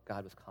felt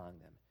God was calling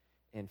them.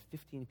 And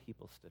 15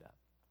 people stood up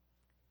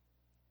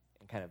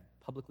and kind of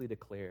publicly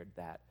declared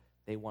that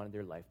they wanted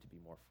their life to be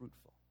more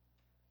fruitful.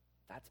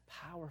 That's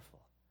powerful.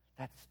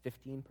 That's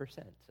 15%,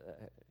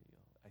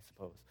 I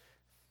suppose.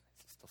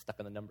 It's still stuck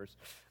on the numbers.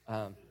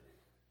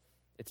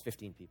 It's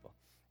 15 people.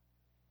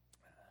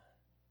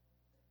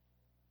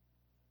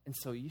 And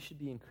so you should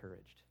be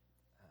encouraged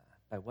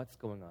by what's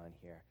going on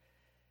here.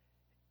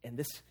 And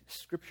this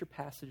scripture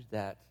passage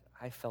that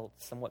I felt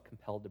somewhat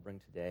compelled to bring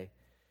today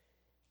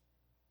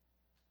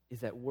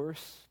is at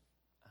worst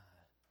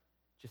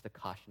just a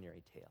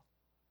cautionary tale.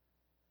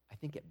 I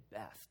think at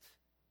best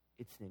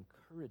it's an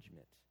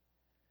encouragement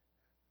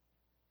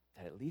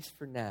that at least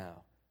for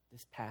now,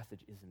 this passage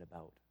isn't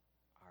about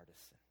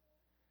artisan.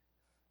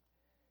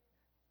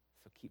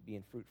 So keep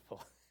being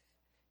fruitful,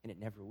 and it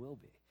never will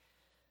be.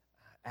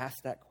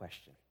 Ask that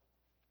question.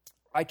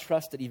 I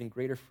trust that even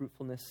greater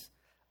fruitfulness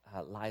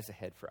lies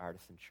ahead for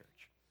Artisan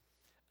Church.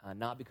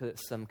 Not because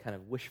it's some kind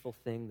of wishful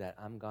thing that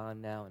I'm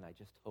gone now and I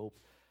just hope.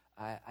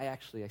 I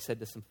said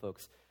to some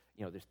folks,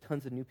 there's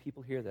tons of new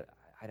people here that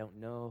I don't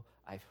know.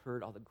 I've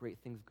heard all the great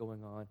things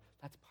going on.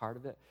 That's part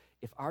of it.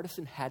 If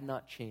Artisan had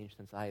not changed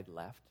since I had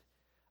left,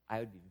 I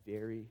would be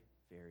very,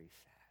 very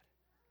sad.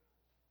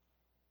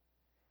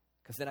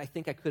 Because then I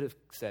think I could have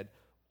said,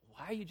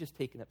 why are you just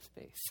taking up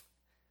space?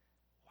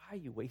 Why are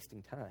you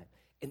wasting time?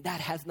 And that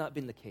has not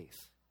been the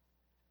case.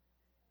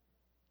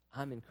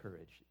 I'm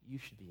encouraged. You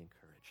should be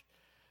encouraged.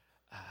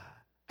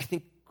 I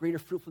think greater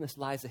fruitfulness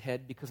lies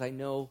ahead because I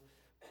know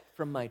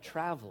from my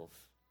travels,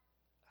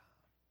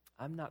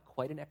 I'm not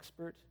quite an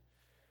expert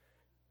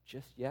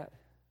just yet,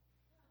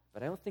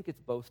 but I don't think it's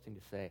boasting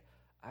to say,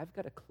 I've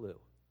got a clue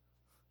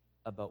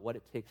about what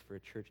it takes for a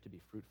church to be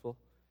fruitful,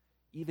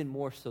 even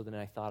more so than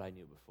I thought I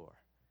knew before.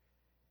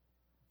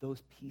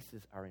 Those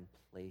pieces are in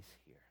place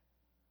here.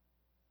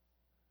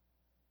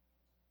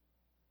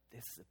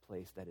 This is a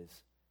place that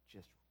is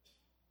just,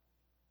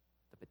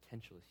 the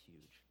potential is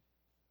huge.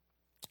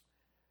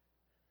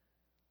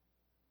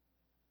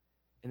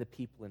 And the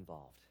people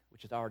involved,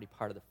 which is already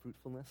part of the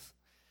fruitfulness.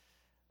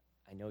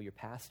 I know your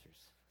pastors,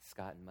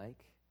 Scott and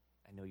Mike.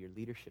 I know your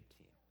leadership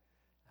team.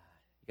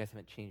 You guys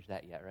haven't changed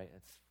that yet, right?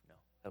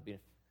 That'll be in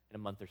a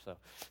month or so.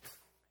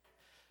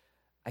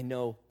 I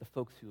know the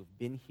folks who have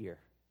been here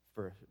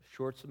for a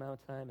short amount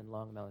of time and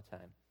long amount of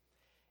time.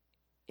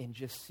 And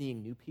just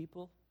seeing new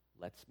people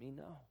lets me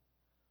know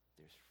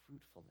there's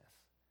fruitfulness.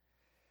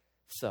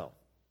 So,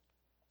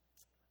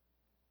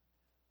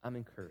 I'm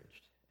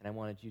encouraged, and I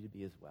wanted you to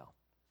be as well.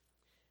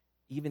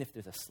 Even if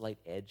there's a slight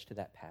edge to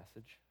that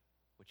passage,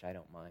 which I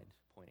don't mind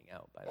pointing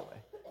out, by the way,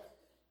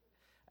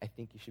 I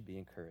think you should be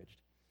encouraged.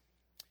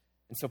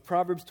 And so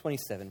Proverbs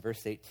 27,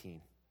 verse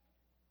 18,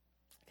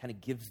 kind of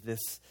gives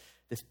this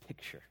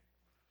picture.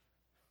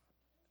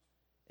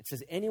 It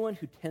says, anyone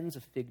who tends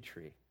a fig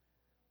tree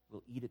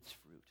will eat its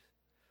fruit.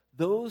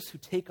 Those who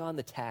take on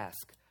the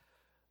task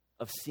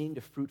of seeing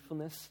to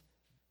fruitfulness,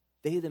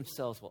 they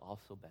themselves will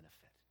also benefit.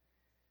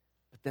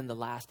 But then the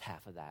last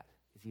half of that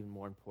is even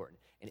more important.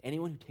 And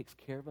anyone who takes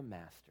care of a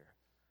master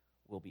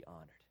will be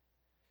honored.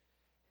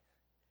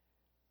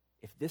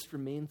 If this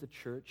remains a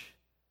church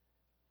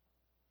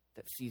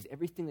that sees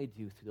everything they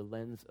do through the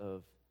lens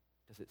of,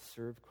 does it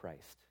serve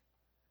Christ?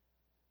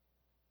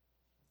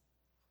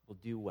 We'll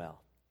do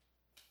well.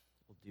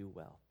 We'll do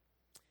well.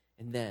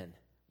 And then,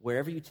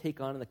 wherever you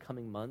take on in the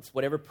coming months,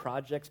 whatever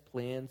projects,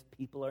 plans,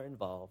 people are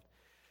involved,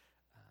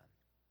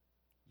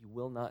 you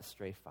will not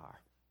stray far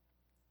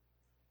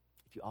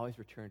if you always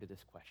return to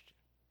this question.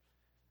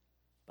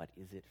 But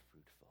is it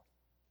fruitful?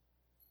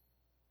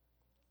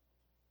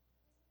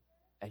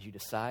 As you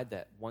decide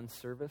that one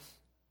service,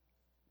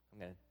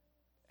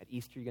 at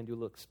Easter you're going to do a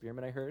little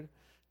experiment, I heard,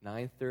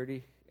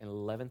 9:30 and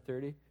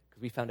 11:30,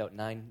 because we found out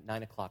 9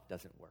 o'clock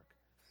doesn't work.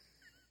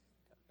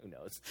 Who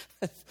knows?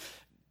 You're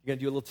going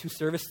to do a little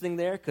two-service thing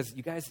there, because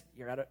you guys,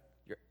 not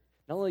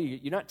only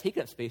you're not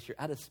taking up space, you're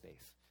out of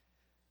space.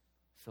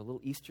 So a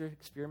little Easter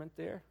experiment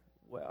there.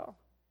 Well,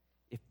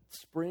 if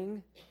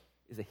spring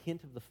is a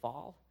hint of the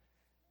fall,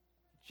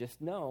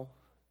 just know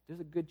there's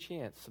a good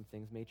chance some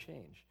things may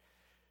change.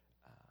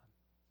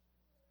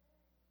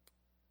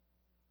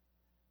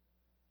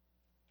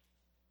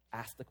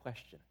 Ask the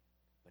question,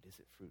 but is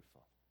it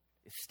fruitful?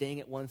 Is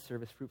staying at one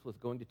service fruitful? Is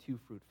going to two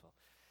fruitful?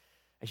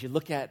 As you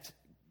look at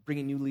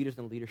bringing new leaders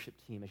on the leadership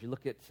team, as you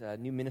look at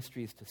new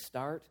ministries to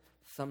start,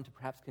 some to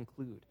perhaps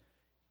conclude,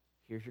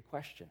 here's your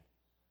question,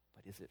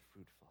 but is it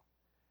fruitful?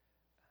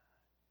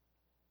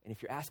 And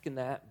if you're asking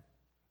that,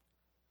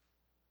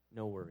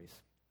 no worries.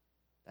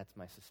 That's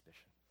my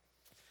suspicion.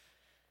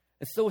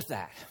 And so with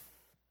that, let's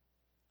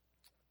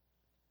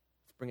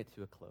bring it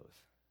to a close.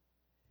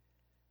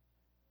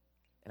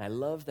 And I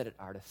love that at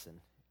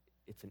Artisan,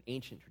 it's an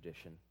ancient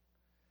tradition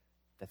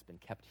that's been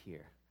kept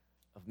here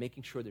of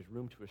making sure there's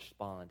room to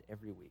respond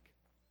every week.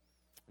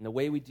 And the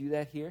way we do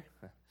that here,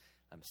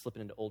 I'm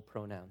slipping into old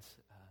pronouns,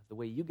 the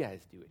way you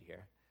guys do it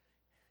here,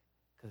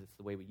 because it's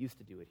the way we used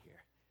to do it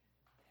here,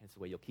 and it's the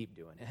way you'll keep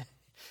doing it,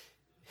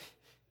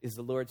 is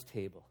the Lord's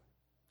table.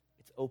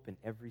 It's open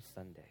every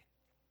Sunday.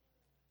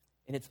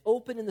 And it's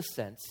open in the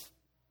sense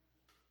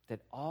that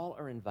all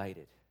are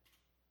invited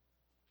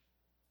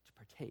to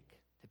partake,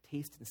 to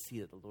taste and see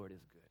that the Lord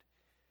is good.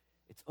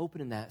 It's open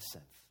in that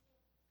sense.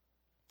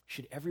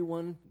 Should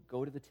everyone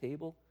go to the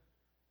table?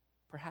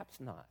 Perhaps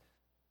not.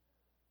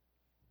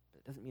 But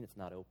it doesn't mean it's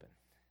not open.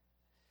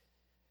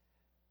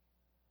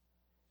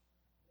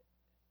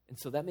 And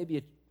so that may be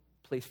a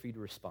place for you to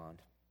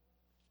respond.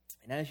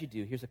 And as you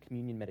do, here's a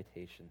communion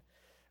meditation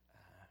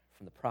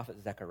from the prophet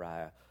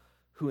Zechariah,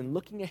 who in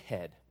looking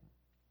ahead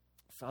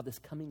saw this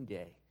coming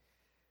day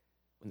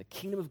when the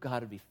kingdom of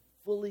God would be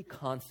fully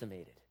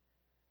consummated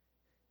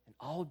and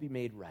all would be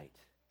made right.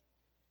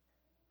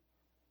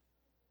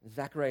 In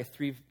Zechariah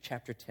 3,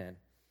 chapter 10,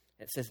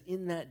 it says,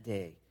 "In that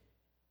day,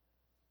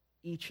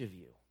 each of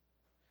you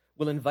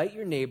will invite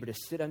your neighbor to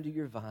sit under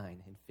your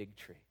vine and fig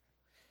tree,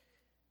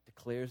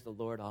 declares the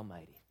Lord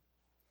Almighty."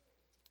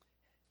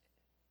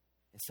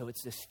 And so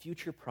it's this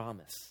future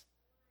promise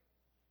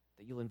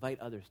that you'll invite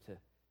others to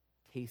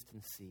taste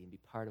and see and be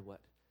part of what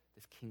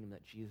this kingdom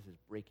that Jesus is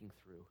breaking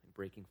through and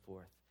breaking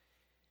forth.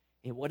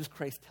 And what does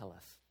Christ tell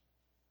us?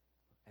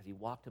 As he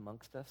walked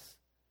amongst us,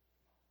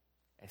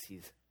 as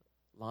he's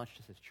launched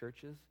us as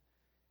churches,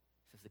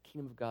 he says the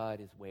kingdom of God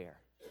is where?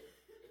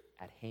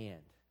 At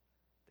hand.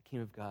 The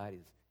kingdom of God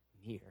is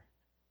near.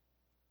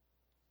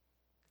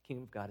 The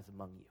kingdom of God is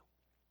among you.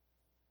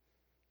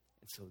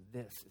 And so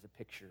this is a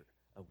picture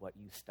of what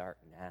you start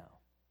now,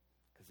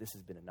 because this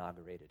has been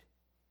inaugurated,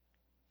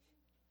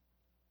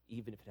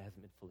 even if it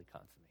hasn't been fully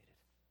consummated.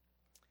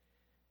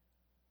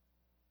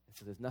 And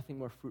so there's nothing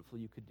more fruitful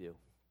you could do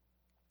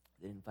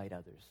than invite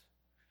others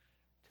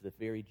to the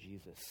very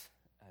Jesus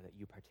that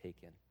you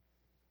partake in.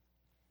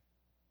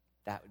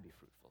 That would be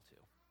fruitful too.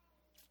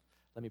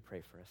 Let me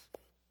pray for us.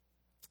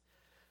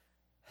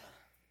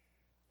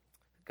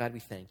 God, we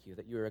thank you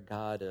that you're a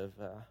God of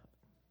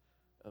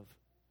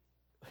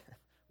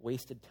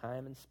wasted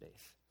time and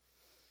space.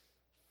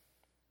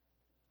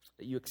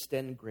 That you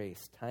extend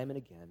grace time and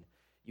again.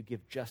 You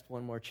give just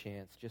one more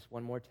chance, just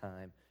one more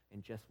time,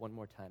 and just one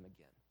more time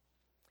again.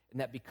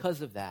 And that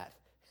because of that,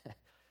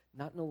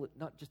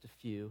 not just a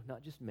few,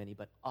 not just many,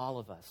 but all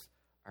of us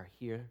are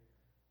here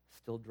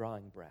still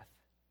drawing breath.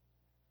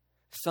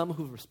 Some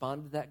who've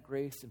responded to that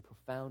grace in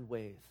profound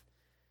ways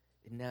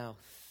and now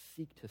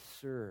seek to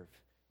serve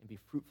and be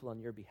fruitful on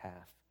your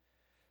behalf.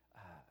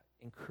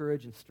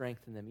 Encourage and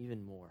strengthen them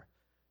even more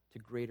to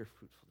greater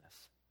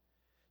fruitfulness.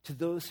 To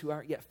those who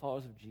aren't yet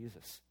followers of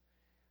Jesus,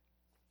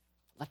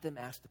 let them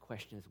ask the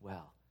question as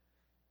well.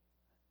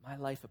 My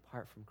life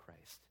apart from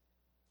Christ,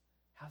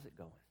 how's it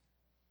going?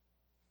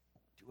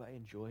 Do I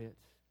enjoy it?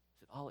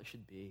 Is it all it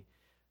should be?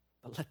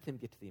 But let them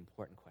get to the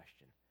important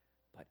question.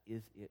 But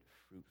is it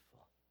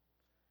fruitful?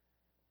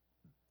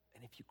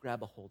 And if you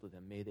grab a hold of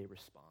them, may they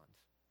respond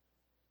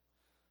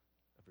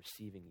of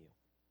receiving you.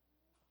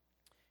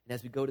 And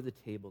as we go to the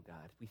table,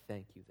 God, we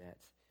thank you that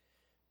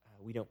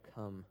we don't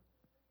come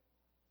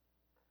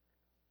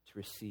to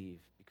receive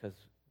because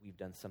we've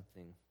done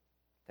something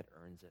that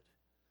earns it.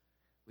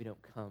 We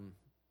don't come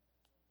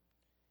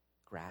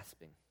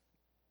grasping,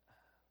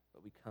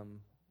 but we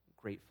come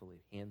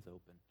gratefully, hands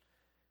open,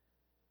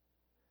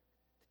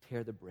 to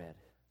tear the bread,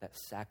 that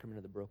sacrament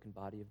of the broken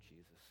body of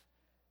Jesus,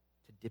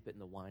 to dip it in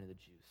the wine of the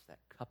juice, that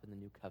cup in the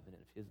new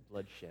covenant of his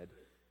blood shed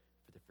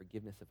for the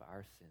forgiveness of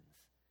our sins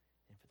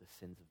and for the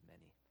sins of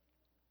many.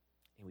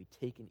 And we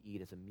take and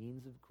eat as a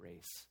means of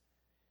grace,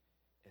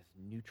 as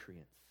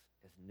nutrients,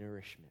 as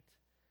nourishment,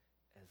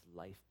 as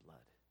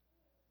lifeblood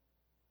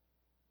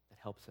that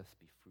helps us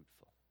be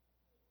fruitful.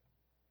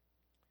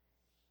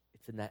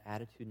 It's in that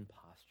attitude and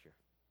posture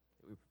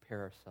that we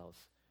prepare ourselves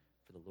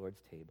for the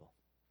Lord's table.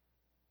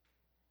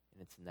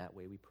 And it's in that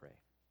way we pray.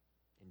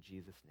 In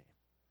Jesus' name,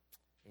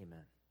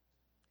 amen.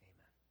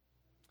 Amen.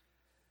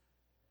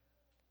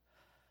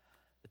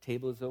 The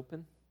table is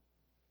open.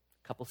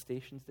 A couple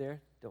stations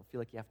there. Don't feel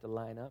like you have to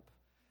line up.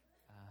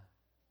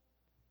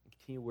 And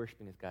continue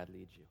worshiping as God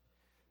leads you.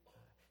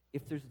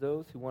 If there's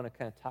those who want to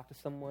kind of talk to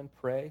someone,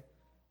 pray,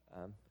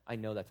 I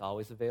know that's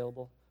always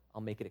available.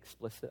 I'll make it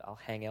explicit. I'll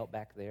hang out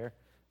back there.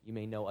 You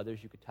may know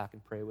others you could talk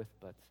and pray with,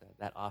 but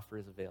that offer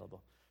is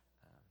available.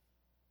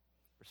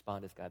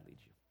 Respond as God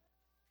leads you.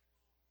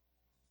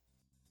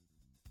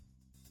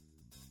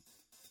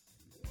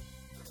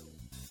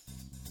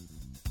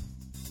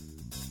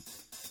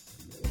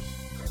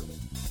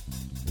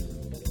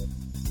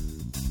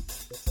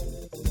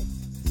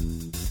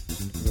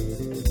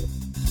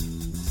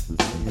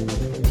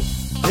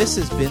 This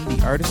has been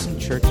the Artisan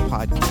Church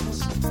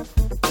Podcast.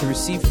 To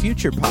receive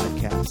future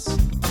podcasts,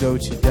 go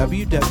to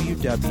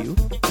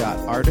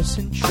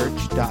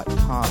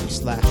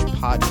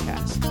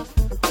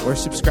www.artisanchurch.com/podcast or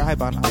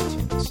subscribe on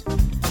iTunes.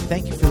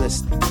 Thank you for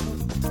listening.